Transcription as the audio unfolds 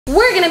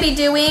we're gonna be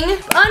doing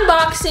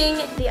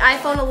unboxing the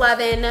iPhone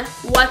 11,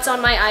 what's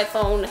on my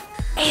iPhone,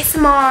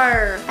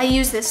 ASMR. I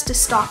use this to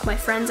stalk my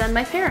friends and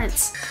my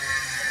parents.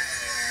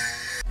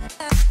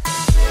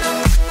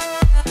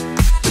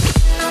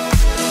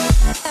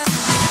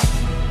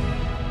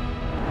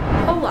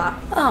 Hola.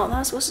 Oh, that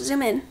was supposed to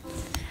zoom in.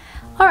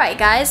 All right,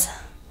 guys,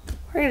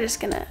 we're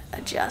just gonna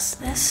adjust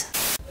this.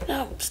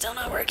 No, still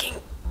not working.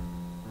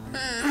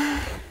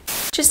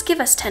 Just give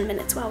us 10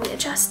 minutes while we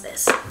adjust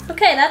this.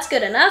 Okay, that's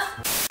good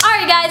enough. All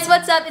right, guys,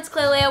 what's up? It's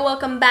Klailea.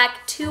 Welcome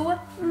back to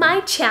my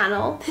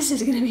channel. This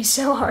is gonna be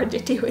so hard to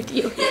do with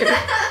you here.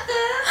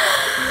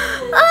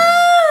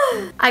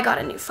 I got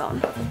a new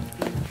phone.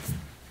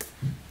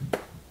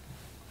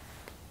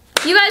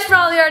 You guys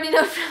probably already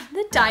know from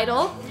the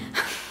title.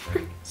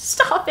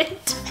 Stop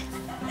it.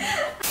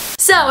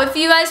 So, if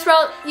you guys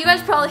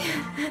probably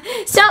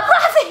stop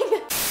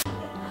laughing.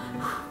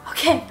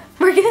 Okay,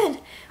 we're good.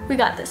 We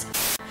got this.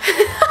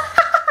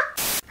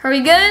 Are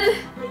we good?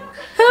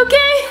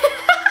 Okay.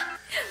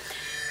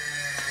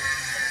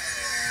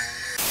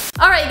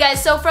 All right,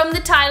 guys, so from the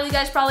title, you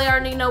guys probably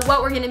already know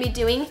what we're gonna be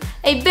doing.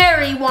 A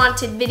very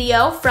wanted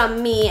video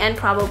from me and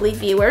probably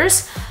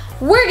viewers.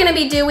 We're gonna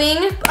be doing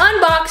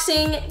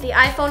unboxing the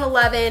iPhone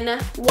 11,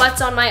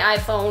 what's on my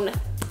iPhone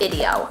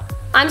video.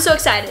 I'm so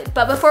excited,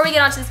 but before we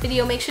get on to this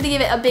video, make sure to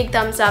give it a big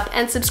thumbs up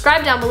and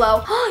subscribe down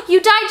below. Oh, you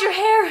dyed your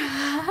hair.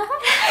 I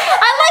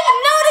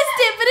noticed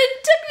it, but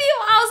it took me a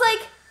while. I was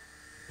like,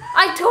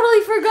 I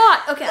totally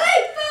forgot. Okay.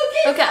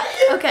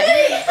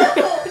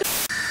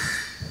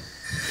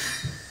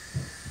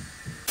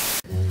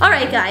 All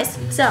right, guys,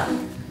 so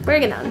we're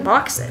gonna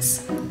unbox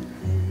this.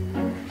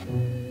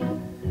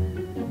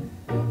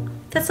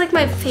 That's like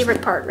my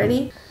favorite part.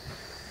 Ready?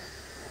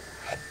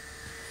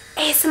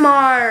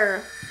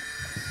 ASMR.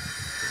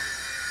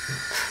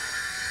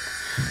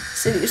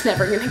 This video's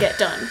never gonna get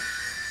done.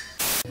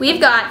 We've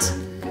got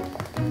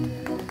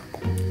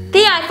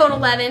the iPhone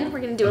 11. We're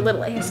gonna do a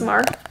little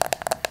ASMR.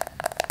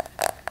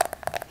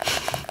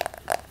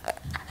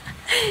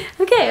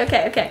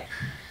 Okay.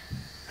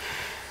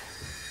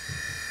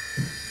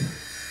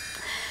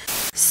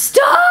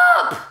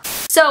 Stop!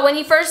 So when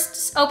you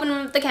first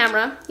open the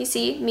camera, you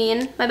see me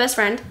and my best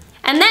friend.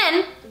 And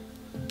then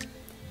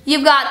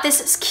you've got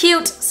this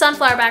cute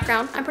sunflower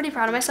background. I'm pretty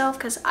proud of myself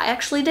because I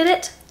actually did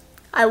it.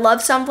 I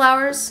love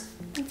sunflowers,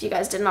 if you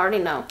guys didn't already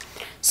know.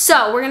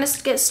 So we're gonna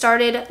get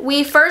started.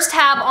 We first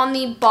have on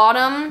the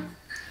bottom,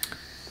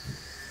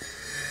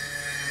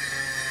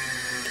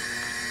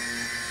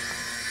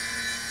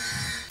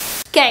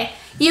 okay,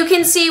 you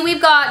can see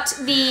we've got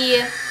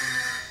the,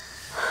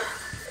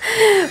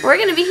 we're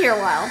gonna be here a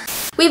while.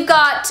 We've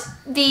got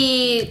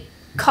the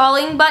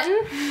calling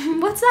button.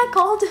 What's that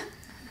called?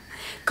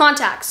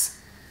 Contacts.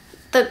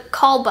 The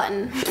call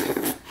button.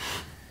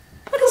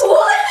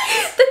 What?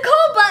 The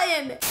call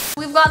button.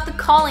 We've got the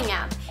calling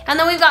app. And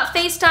then we've got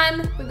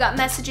FaceTime, we've got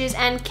messages,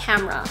 and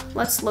camera.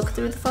 Let's look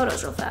through the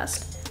photos real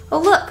fast. Oh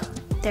look,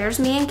 there's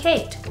me and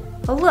Kate.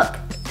 Oh look,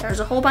 there's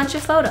a whole bunch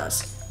of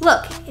photos.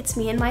 Look, it's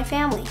me and my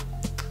family.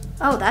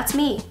 Oh, that's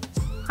me.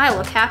 I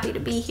look happy to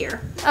be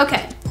here.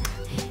 Okay,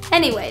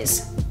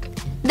 anyways.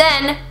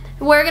 Then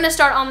we're gonna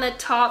start on the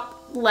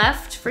top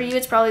left. For you,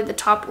 it's probably the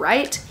top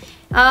right.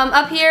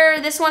 Up here,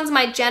 this one's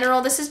my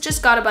general. This has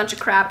just got a bunch of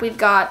crap. We've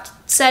got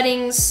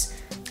settings,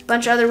 a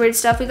bunch of other weird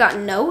stuff. We got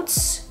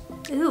notes.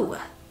 Ooh,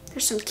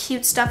 there's some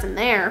cute stuff in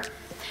there.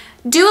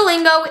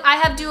 Duolingo, I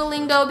have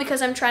Duolingo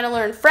because I'm trying to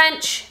learn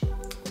French.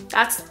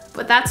 That's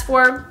what that's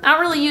for. I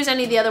don't really use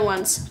any of the other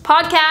ones.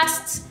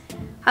 Podcasts,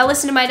 I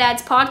listen to my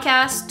dad's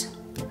podcast.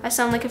 I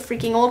sound like a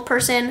freaking old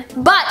person,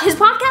 but his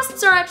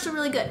podcasts are actually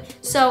really good.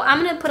 So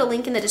I'm gonna put a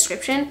link in the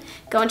description.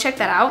 Go and check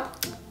that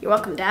out. You're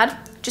welcome, Dad.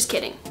 Just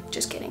kidding,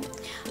 just kidding.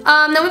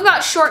 Then we've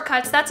got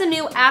shortcuts. That's a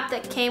new app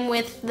that came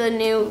with the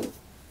new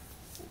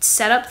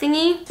setup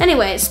thingy.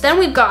 Anyways, then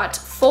we've got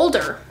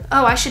folder.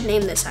 Oh, I should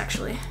name this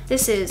actually.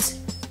 This is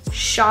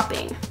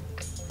shopping.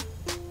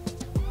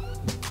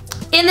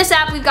 In this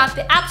app, we've got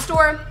the App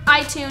Store,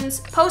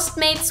 iTunes,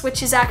 Postmates,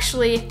 which is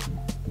actually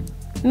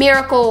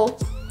Miracle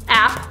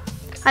app.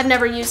 I've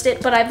never used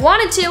it, but I've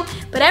wanted to.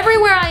 But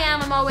everywhere I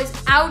am, I'm always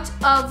out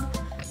of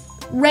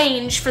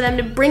range for them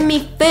to bring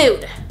me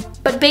food.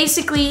 But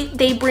basically,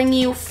 they bring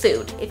you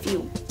food if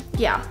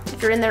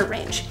you're in their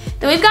range.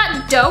 Then we've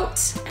got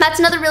Dote. That's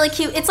another really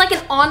cute, it's like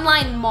an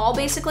online mall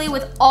basically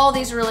with all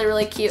these really,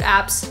 really cute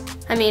apps.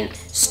 I mean,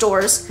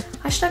 stores.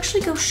 I should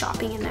actually go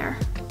shopping in there.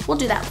 We'll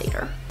do that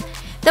later.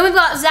 Then we've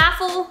got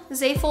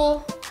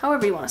Zaful,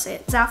 however you wanna say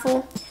it,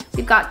 Zaful.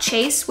 We've got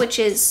Chase, which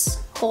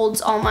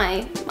holds all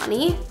my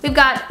money. We've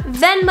got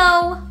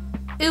Venmo,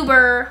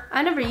 Uber.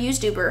 I never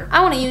used Uber.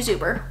 I want to use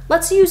Uber.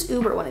 Let's use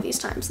Uber one of these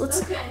times.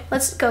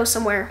 Let's go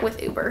somewhere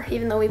with Uber,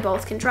 even though we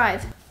both can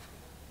drive.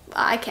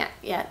 I can't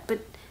yet, but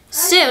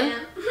soon.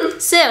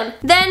 Soon.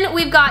 Then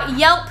we've got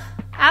Yelp,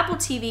 Apple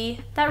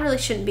TV. That really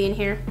shouldn't be in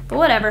here, but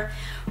whatever.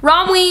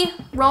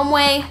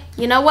 Romway.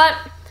 You know what?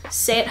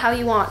 Say it how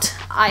you want.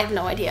 I have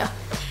no idea.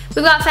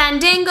 We've got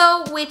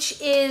Fandango,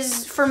 which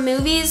is for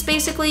movies.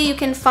 Basically, you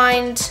can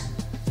find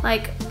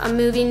like a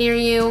movie near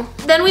you.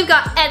 Then we've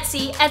got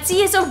Etsy.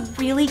 Etsy is a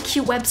really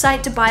cute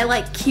website to buy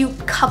like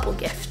cute couple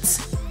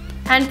gifts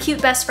and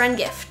cute best friend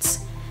gifts.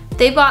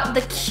 They've got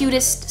the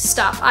cutest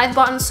stuff. I've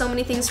bought so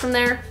many things from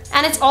there,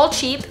 and it's all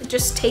cheap. It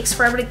just takes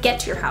forever to get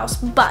to your house,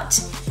 but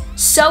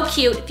so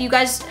cute. If you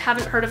guys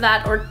haven't heard of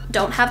that or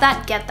don't have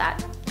that, get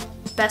that.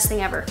 Best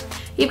thing ever.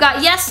 You've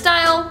got Yes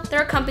Style.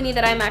 They're a company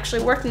that I'm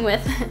actually working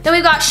with. Then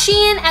we've got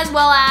Shein as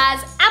well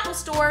as Apple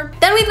Store.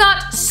 Then we've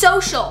got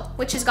Social,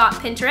 which has got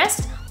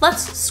Pinterest.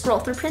 Let's scroll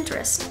through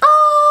Pinterest.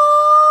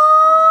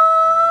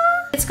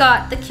 Oh! It's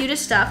got the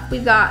cutest stuff.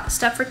 We've got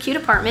stuff for cute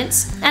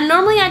apartments. And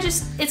normally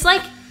it's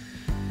like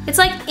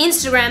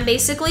Instagram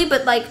basically,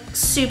 but like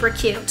super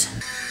cute.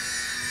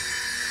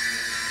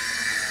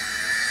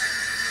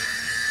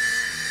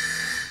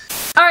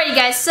 Alrighty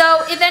guys,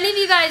 so if any of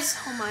you guys,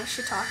 oh my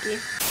shiitake.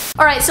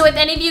 Alright, so if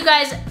any of you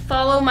guys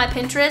follow my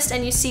Pinterest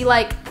and you see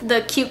like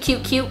the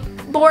cute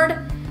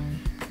board,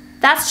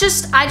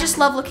 I just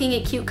love looking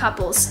at cute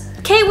couples.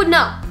 Kay would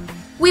know.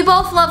 We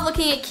both love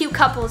looking at cute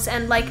couples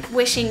and like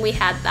wishing we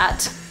had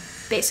that,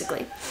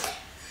 basically.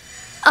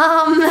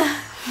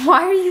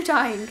 Why are you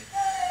dying?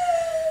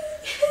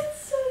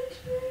 It's so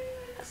true,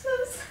 I'm so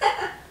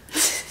sad.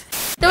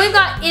 Then we've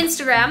got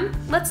Instagram.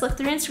 Let's look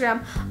through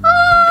Instagram.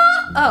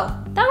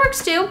 Oh, that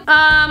works too.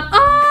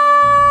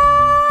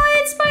 Oh,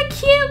 it's my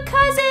cute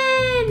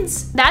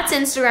cousins. That's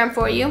Instagram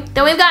for you.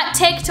 Then we've got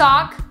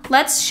TikTok.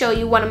 Let's show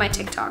you one of my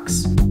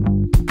TikToks.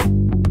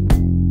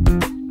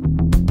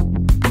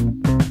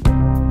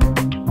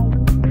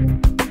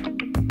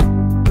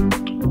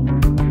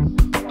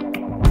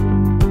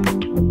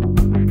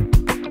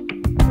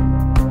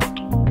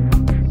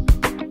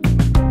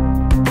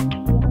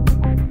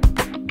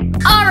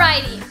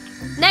 Alrighty,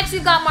 next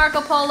we've got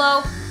Marco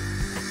Polo.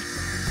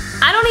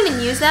 I don't even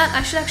use that.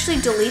 I should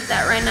actually delete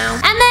that right now.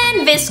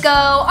 And then Visco,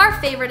 our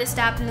favoriteest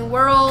app in the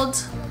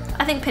world.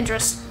 I think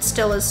Pinterest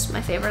still is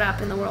my favorite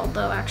app in the world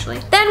though, actually.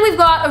 Then we've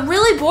got a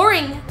really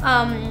boring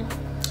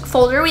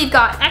folder. We've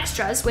got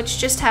extras, which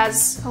just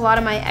has a lot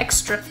of my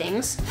extra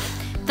things.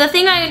 The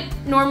thing I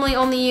normally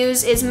only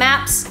use is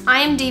Maps,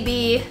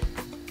 IMDb,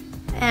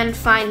 and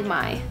Find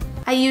My.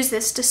 I use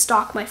this to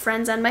stalk my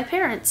friends and my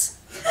parents.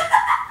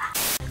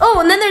 Oh,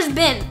 and then there's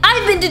Bin.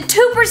 I've been to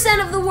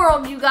 2% of the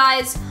world, you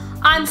guys.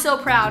 I'm so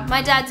proud.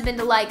 My dad's been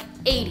to like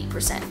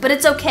 80%, but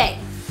it's okay.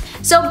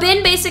 So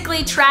Bin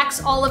basically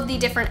tracks all of the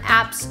different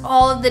apps,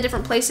 all of the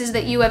different places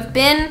that you have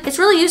been. It's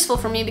really useful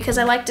for me because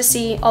I like to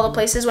see all the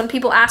places. When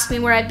people ask me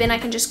where I've been, I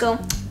can just go,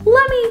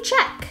 let me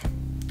check.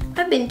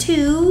 I've been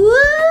to,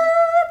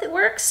 if it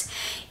works,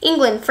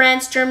 England,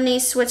 France, Germany,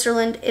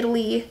 Switzerland,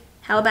 Italy,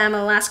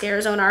 Alabama, Alaska,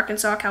 Arizona,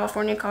 Arkansas,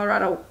 California,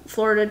 Colorado,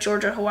 Florida,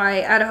 Georgia,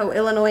 Hawaii, Idaho,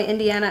 Illinois,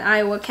 Indiana,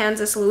 Iowa,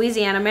 Kansas,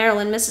 Louisiana,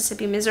 Maryland,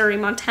 Mississippi, Missouri,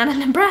 Montana,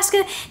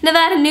 Nebraska,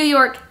 Nevada, New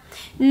York,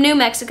 New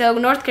Mexico,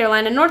 North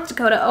Carolina, North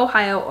Dakota,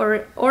 Ohio,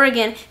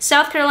 Oregon,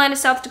 South Carolina,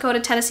 South Dakota,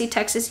 Tennessee,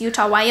 Texas,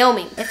 Utah,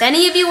 Wyoming. If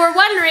any of you were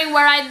wondering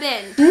where I've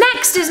been.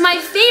 Next is my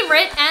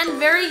favorite and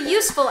very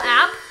useful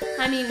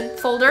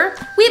folder.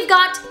 We've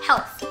got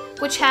Health,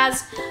 which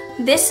has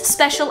this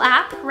special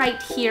app right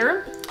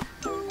here.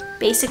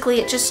 Basically,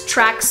 it just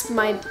tracks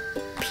my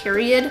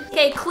period.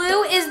 Okay,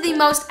 Clue is the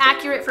most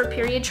accurate for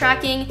period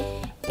tracking.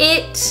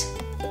 It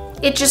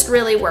just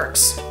really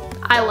works.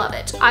 I love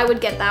it. I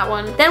would get that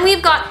one. Then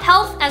we've got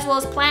Health as well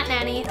as Plant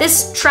Nanny.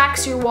 This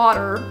tracks your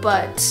water,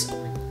 but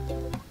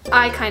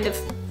I kind of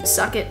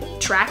suck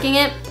at tracking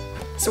it,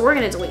 so we're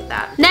gonna delete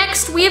that.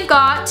 Next, we've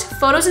got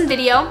Photos and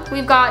Video.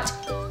 We've got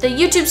the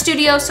YouTube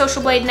Studio,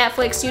 Social Blade,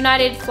 Netflix,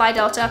 United, Fly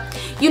Delta.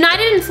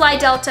 United and Fly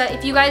Delta,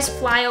 if you guys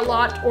fly a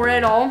lot or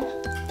at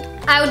all,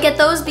 I would get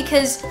those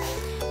because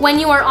when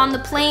you are on the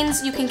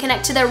planes, you can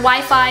connect to their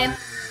Wi-Fi.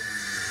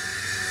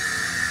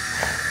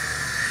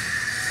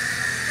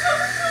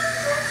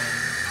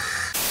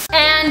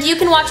 And you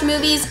can watch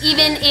movies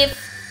even if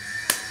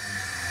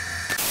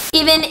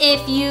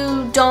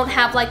you don't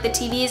have like the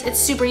TVs. It's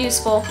super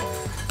useful.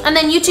 And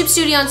then YouTube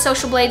Studio and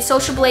Social Blade.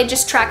 Social Blade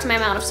just tracks my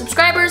amount of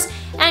subscribers,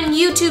 and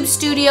YouTube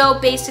Studio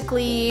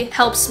basically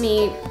helps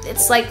me.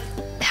 It's like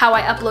how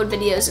I upload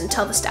videos and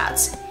tell the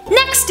stats.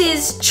 Next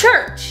is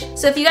church.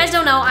 So if you guys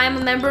don't know, I am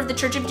a member of the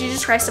Church of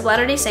Jesus Christ of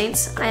Latter-day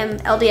Saints. I am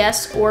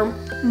LDS or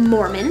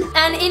Mormon.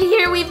 And in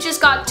here we've just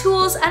got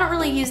tools. I don't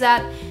really use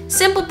that.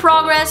 Simple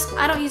Progress,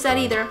 I don't use that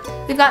either.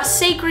 We've got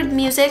Sacred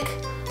Music.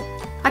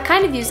 I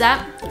kind of use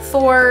that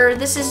for,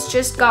 this has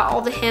just got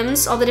all the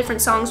hymns, all the different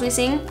songs we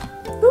sing.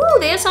 Ooh,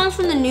 they have songs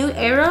from the New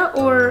Era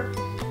or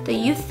the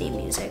youth theme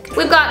music.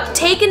 We've got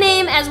Take a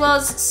Name as well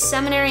as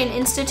Seminary and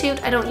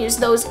Institute. I don't use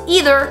those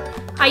either.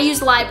 I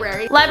use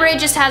Library. Library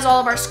just has all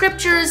of our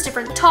scriptures,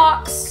 different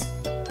talks,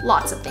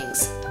 lots of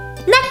things.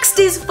 Next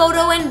is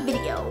Photo and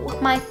Video,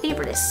 my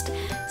favoriteest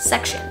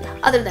section,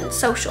 other than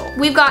social.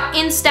 We've got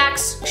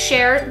Instax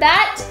Share.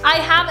 That, I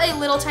have a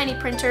little tiny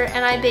printer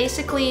and I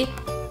basically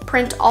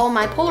print all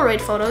my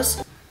Polaroid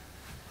photos.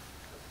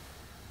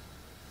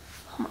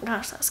 Oh my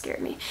gosh, that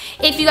scared me.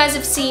 If you guys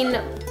have seen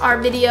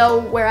our video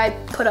where I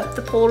put up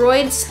the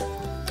Polaroids,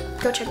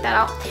 go check that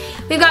out.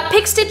 We've got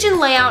Pick, Stitch, and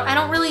Layout. I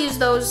don't really use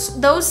those.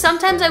 Those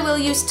sometimes I will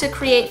use to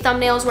create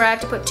thumbnails where I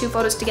have to put 2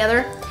 photos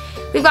together.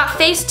 We've got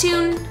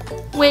Facetune,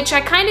 which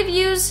I kind of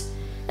use.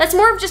 That's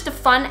more of just a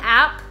fun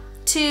app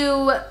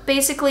to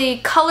basically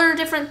color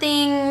different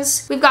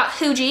things. We've got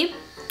Huji,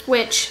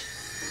 which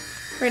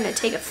we're gonna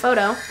take a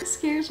photo. It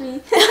scares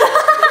me.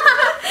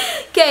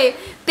 Okay,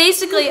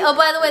 basically, oh,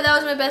 by the way, that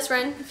was my best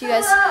friend, if you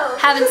guys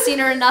haven't seen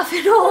her enough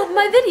in all of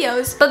my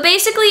videos. But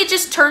basically, it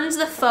just turns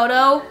the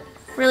photo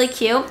really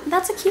cute.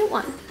 That's a cute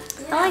one.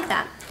 Yeah. I like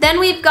that. Then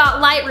we've got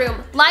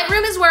Lightroom.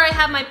 Lightroom is where I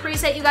have my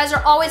preset. You guys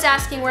are always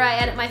asking where I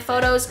edit my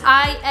photos.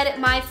 I edit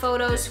my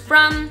photos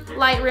from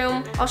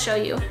Lightroom. I'll show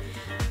you.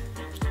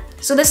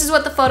 So this is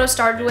what the photo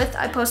started with.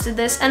 I posted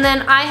this, and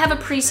then I have a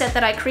preset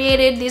that I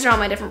created. These are all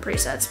my different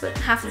presets, but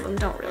half of them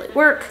don't really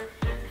work.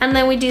 And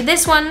then we do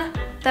this one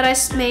that I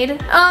made.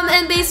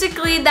 And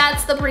basically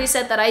that's the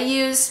preset that I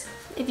use.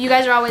 If you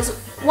guys are always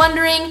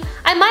wondering,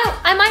 I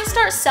might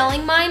start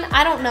selling mine.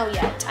 I don't know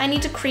yet. I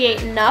need to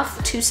create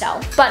enough to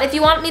sell. But if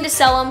you want me to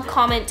sell them,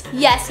 comment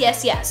yes,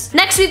 yes, yes.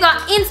 Next we've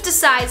got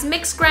InstaSize,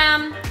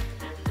 Mixgram,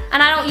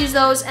 and I don't use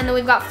those. And then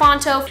we've got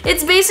Fonto.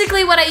 It's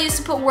basically what I use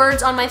to put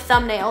words on my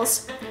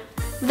thumbnails.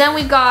 Then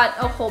we've got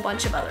a whole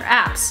bunch of other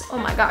apps. Oh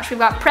my gosh, we've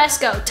got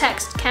Presco,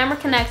 Text, Camera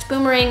Connect,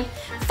 Boomerang.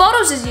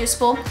 Photos is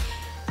useful.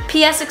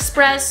 PS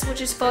Express,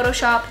 which is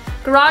Photoshop.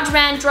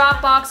 GarageBand,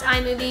 Dropbox,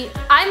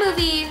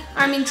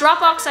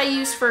 Dropbox I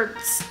use for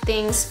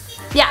things.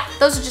 Yeah,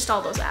 those are just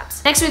all those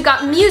apps. Next we've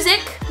got Music,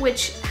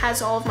 which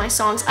has all of my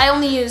songs. I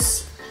only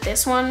use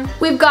this one.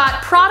 We've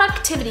got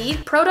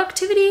Productivity.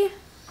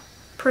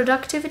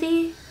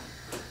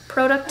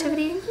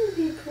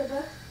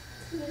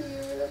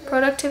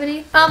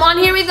 On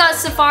here we've got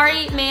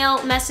Safari,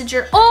 Mail,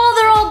 Messenger. Oh,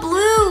 they're all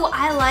blue.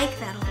 I like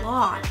that a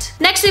lot.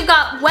 Next we've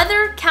got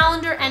Weather,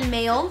 Calendar, and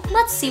Mail.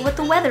 Let's see what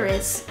the weather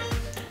is.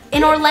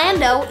 In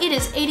Orlando, it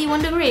is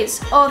 81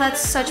 degrees. Oh,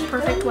 that's such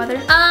perfect weather.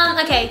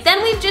 Okay,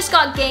 then we've just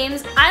got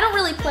games. I don't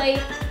really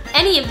play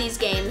any of these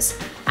games.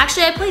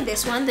 Actually, I played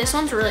this one. This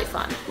one's really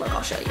fun. Look,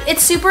 I'll show you.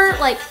 It's super,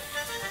 like,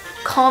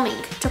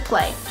 calming to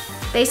play.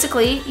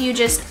 Basically, you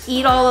just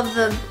eat all of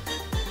the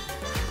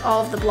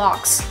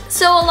blocks.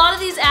 So a lot of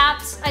these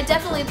apps, I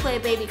definitely play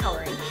baby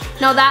coloring.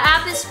 No, that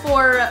app is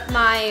for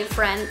my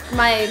friend,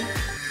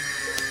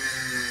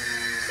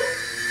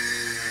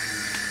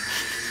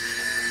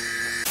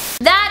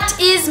 That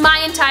is my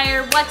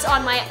entire what's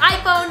on my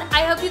iPhone.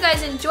 I hope you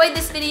guys enjoyed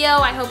this video.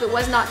 I hope it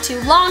was not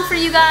too long for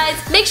you guys.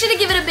 Make sure to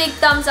give it a big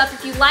thumbs up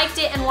if you liked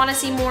it and want to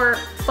see more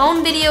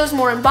phone videos,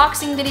 more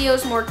unboxing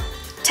videos, more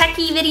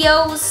techie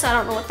videos. I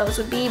don't know what those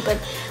would be, but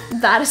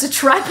that is a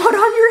tripod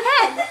on your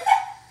head.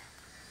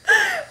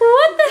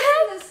 What the heck?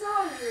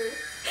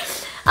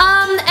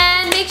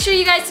 And make sure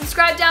you guys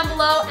subscribe down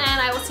below,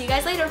 and I will see you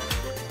guys later.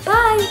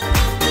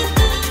 Bye.